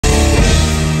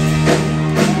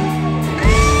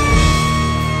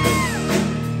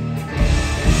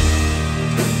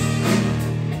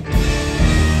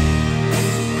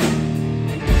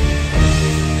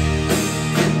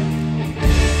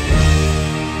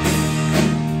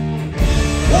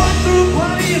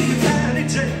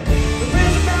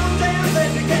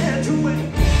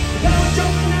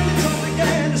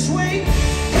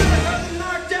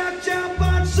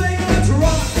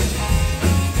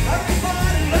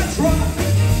let's rock.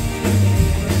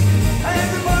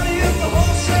 Everybody in the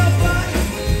wholesale block,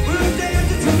 we're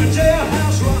dancing to the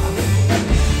jailhouse rock.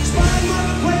 Spine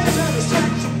mother plays on the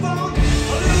saxophone,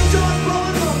 a little joint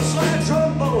blowing on the slide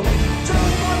trombone.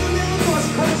 Joint mother never was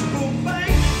a crash, boom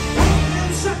bang. Walking in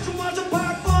the section was a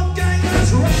powerful gang,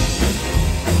 let's rock.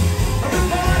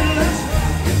 Everybody, let's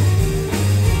rock.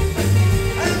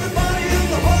 Everybody in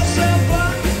the wholesale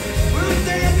block, we're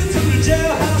dancing to the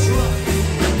jailhouse rock.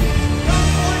 Young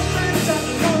boys dance on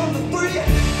the number 3,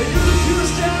 they use you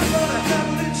stand for the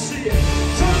heavenly sea.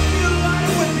 Drunk you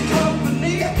lighter with your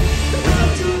company.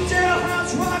 Come to the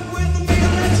jailhouse rock with me,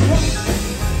 let's rock.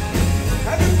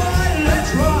 Everybody,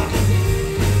 let's rock.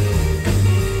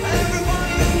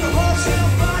 Everybody in the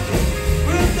wholesale block,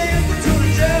 we're dancing to the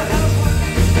jailhouse rock.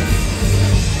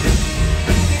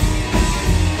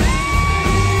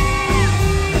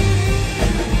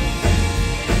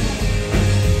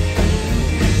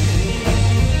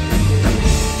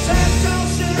 Sandstone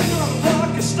sitting on a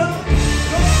block of stone.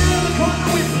 Going in the corner,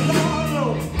 we belong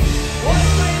alone. One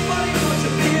thing, buddy, don't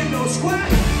you be in no square.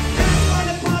 Can't find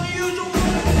a party usual.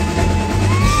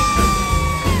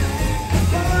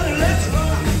 Everybody, let's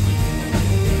rock.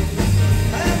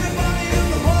 Everybody in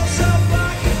the wholesale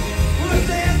block, we're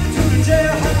dancing to the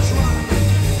jailhouse rock.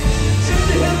 Shoot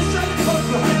the hill, shut the fuck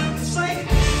behind the safe.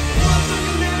 One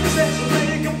second man says a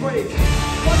make a break.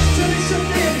 Watch till he shook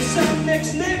the heavy sound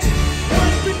next.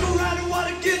 Watch people riding,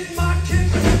 wanna get my kick.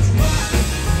 Let's rock.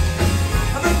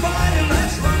 Everybody,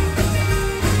 let's rock.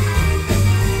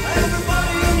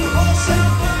 Everybody in the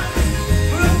wholesale block,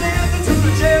 we're dancing to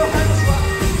the jailhouse rock.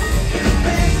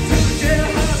 Dancing to the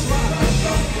jailhouse rock.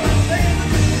 Dancing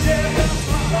to the jailhouse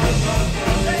rock.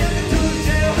 Dancing to the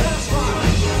jailhouse rock.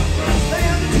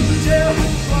 Dancing to the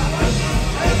jailhouse rock.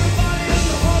 Everybody in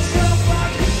the wholesale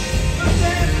block, we're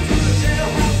dancing to the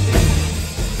jailhouse rock.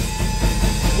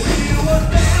 We were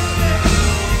dancing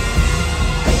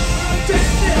to the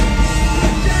jailhouse rock.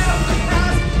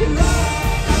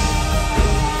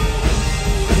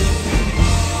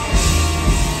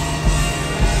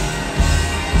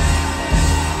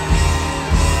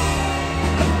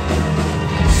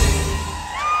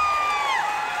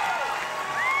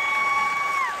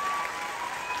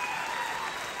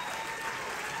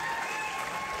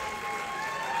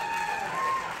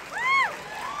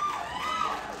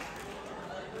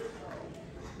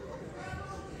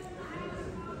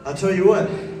 I'll tell you what.